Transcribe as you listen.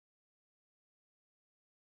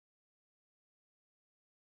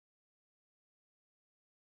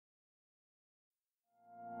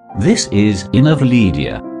This is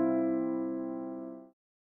Innovledia.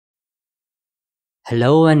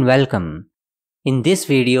 Hello and welcome. In this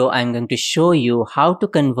video, I'm going to show you how to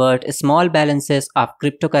convert small balances of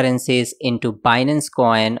cryptocurrencies into Binance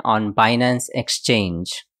coin on Binance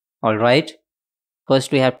Exchange. Alright,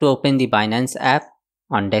 first we have to open the Binance app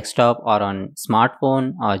on desktop or on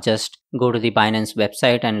smartphone, or just go to the Binance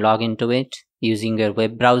website and log into it using your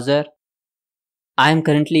web browser. I'm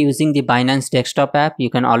currently using the Binance desktop app. You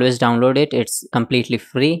can always download it. It's completely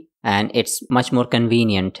free and it's much more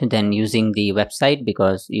convenient than using the website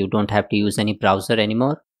because you don't have to use any browser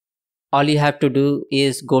anymore. All you have to do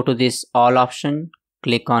is go to this all option,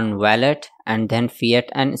 click on wallet and then fiat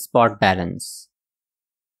and spot balance.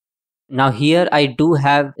 Now here I do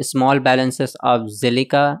have small balances of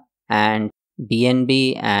Zilliqa and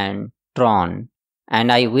BNB and Tron,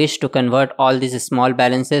 and I wish to convert all these small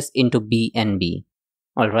balances into BNB.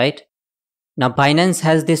 Alright. Now Binance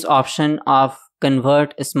has this option of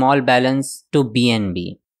convert a small balance to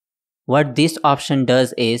BNB. What this option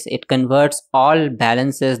does is it converts all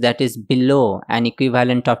balances that is below an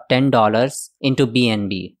equivalent of $10 into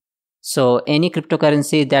BNB. So any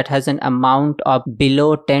cryptocurrency that has an amount of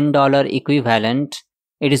below $10 equivalent,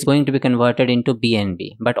 it is going to be converted into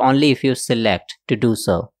BNB, but only if you select to do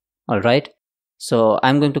so. Alright. So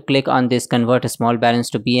I'm going to click on this convert a small balance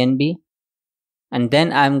to BNB. And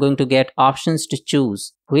then I'm going to get options to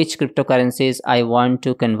choose which cryptocurrencies I want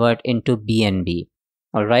to convert into BNB.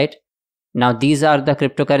 Alright. Now these are the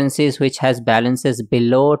cryptocurrencies which has balances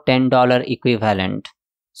below $10 equivalent.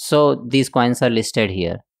 So these coins are listed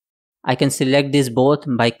here. I can select these both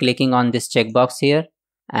by clicking on this checkbox here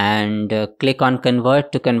and click on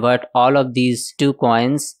convert to convert all of these two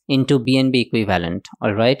coins into BNB equivalent.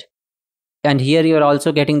 Alright. And here you are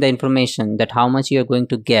also getting the information that how much you are going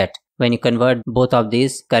to get when you convert both of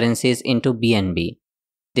these currencies into BNB.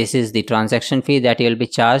 This is the transaction fee that you will be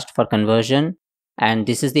charged for conversion, and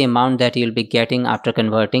this is the amount that you will be getting after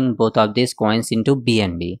converting both of these coins into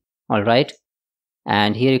BNB. Alright.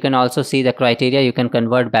 And here you can also see the criteria. You can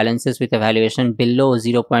convert balances with a valuation below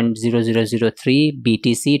 0.0003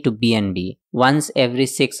 BTC to BNB once every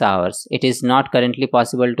 6 hours. It is not currently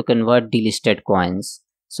possible to convert delisted coins.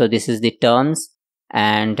 So this is the terms,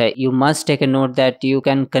 and you must take a note that you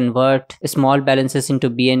can convert small balances into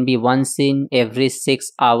BNB once in every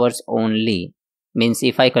 6 hours only. Means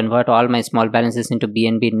if I convert all my small balances into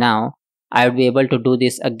BNB now, I will be able to do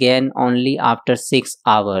this again only after 6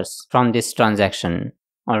 hours from this transaction.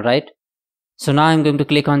 Alright. So now I'm going to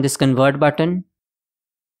click on this convert button.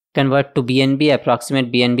 Convert to BNB,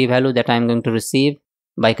 approximate BNB value that I'm going to receive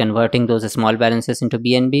by converting those small balances into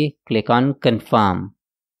BNB. Click on confirm.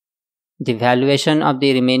 The valuation of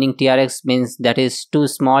the remaining TRX means that is too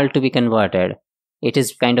small to be converted. It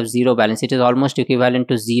is kind of zero balance. It is almost equivalent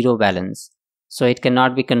to zero balance. So it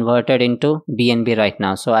cannot be converted into BNB right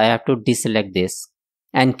now. So I have to deselect this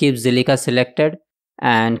and keep Zilliqa selected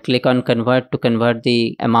and click on convert to convert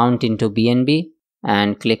the amount into BNB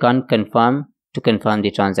and click on confirm to confirm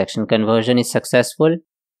the transaction. Conversion is successful.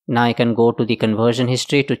 Now I can go to the conversion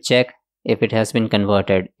history to check if it has been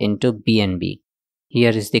converted into BNB.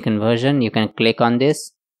 Here is the conversion. You can click on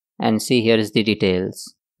this and see here is the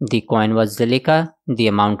details. The coin was Zilliqa, the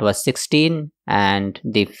amount was 16 and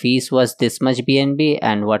the fees was this much BNB,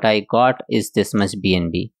 and what I got is this much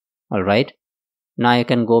BNB. Alright. Now you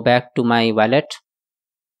can go back to my wallet.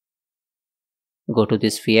 Go to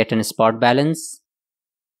this fiat and spot balance.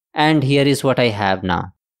 And here is what I have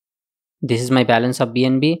now. This is my balance of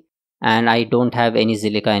BNB and I don't have any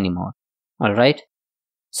Zilliqa anymore. Alright.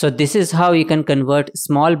 So this is how you can convert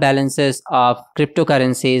small balances of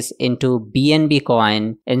cryptocurrencies into BNB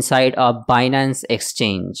coin inside a Binance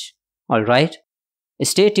Exchange. Alright.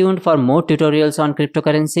 Stay tuned for more tutorials on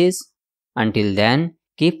cryptocurrencies. Until then,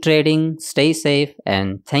 keep trading, stay safe,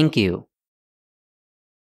 and thank you.